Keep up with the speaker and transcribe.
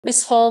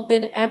Mish'aal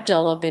bin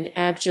Abdullah bin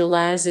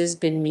Abdulaziz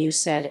bin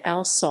Musa'ed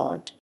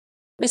al-Saud.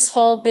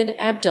 Mish'aal bin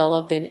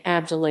Abdullah bin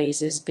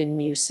Abdulaziz bin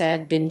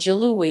Musa'ed bin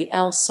Jiluwi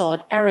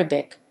al-Saud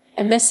Arabic,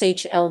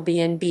 MSHL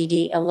BN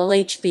BD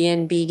LLH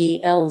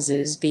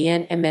LZIZ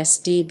BN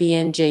MSD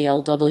BN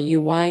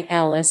JLWY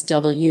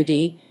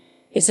LSWD,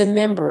 is a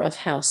member of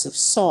House of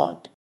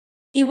Saud.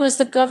 He was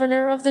the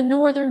governor of the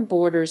Northern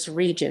Borders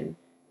region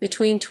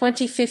between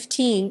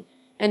 2015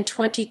 and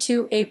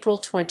 22 April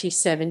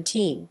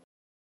 2017.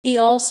 He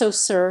also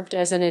served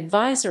as an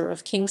advisor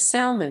of King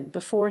Salman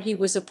before he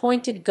was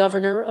appointed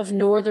governor of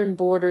Northern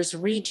Borders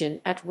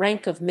region at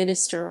rank of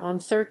minister on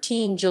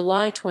 13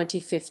 July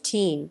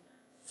 2015,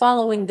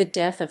 following the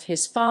death of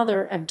his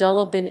father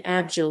Abdullah bin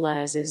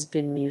Abdulaziz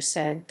bin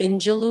Musa'ed bin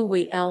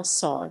Jiluwi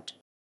al-Saud.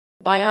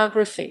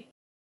 Biography.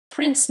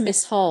 Prince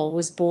Mish'al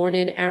was born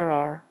in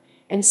Arar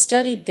and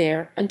studied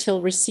there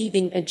until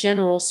receiving a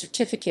general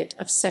certificate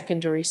of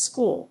secondary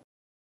school.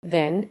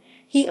 Then,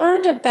 he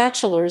earned a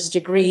bachelor's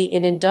degree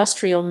in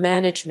industrial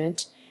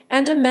management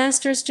and a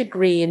master's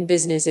degree in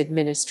business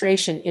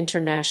administration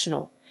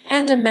international,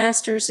 and a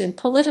master's in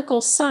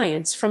political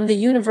science from the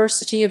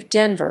University of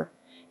Denver,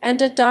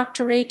 and a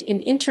doctorate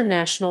in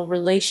international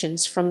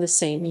relations from the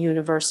same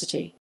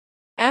university.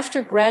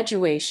 After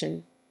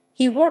graduation,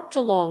 he worked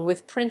along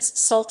with Prince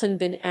Sultan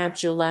bin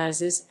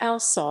Abdulaziz Al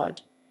Saud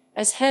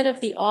as head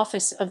of the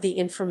Office of the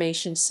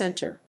Information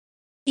Center.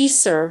 He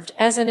served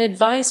as an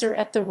advisor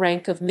at the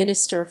rank of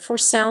minister for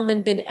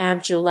Salman bin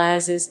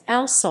Abdulaziz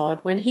Al Saud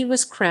when he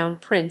was crown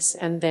prince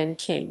and then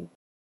king.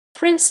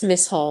 Prince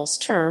Mish'al's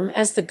term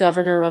as the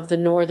governor of the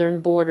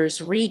Northern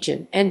Borders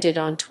region ended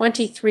on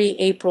 23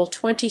 April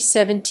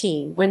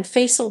 2017 when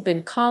Faisal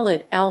bin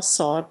Khalid Al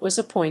Saud was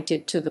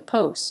appointed to the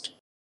post.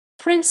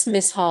 Prince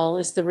Mish'al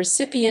is the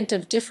recipient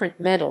of different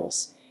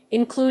medals,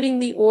 including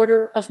the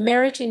Order of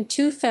Merit in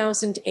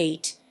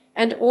 2008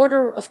 and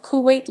Order of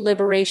Kuwait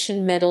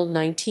Liberation Medal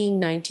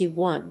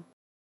 1991.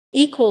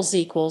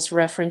 ==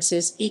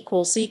 References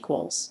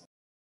 ==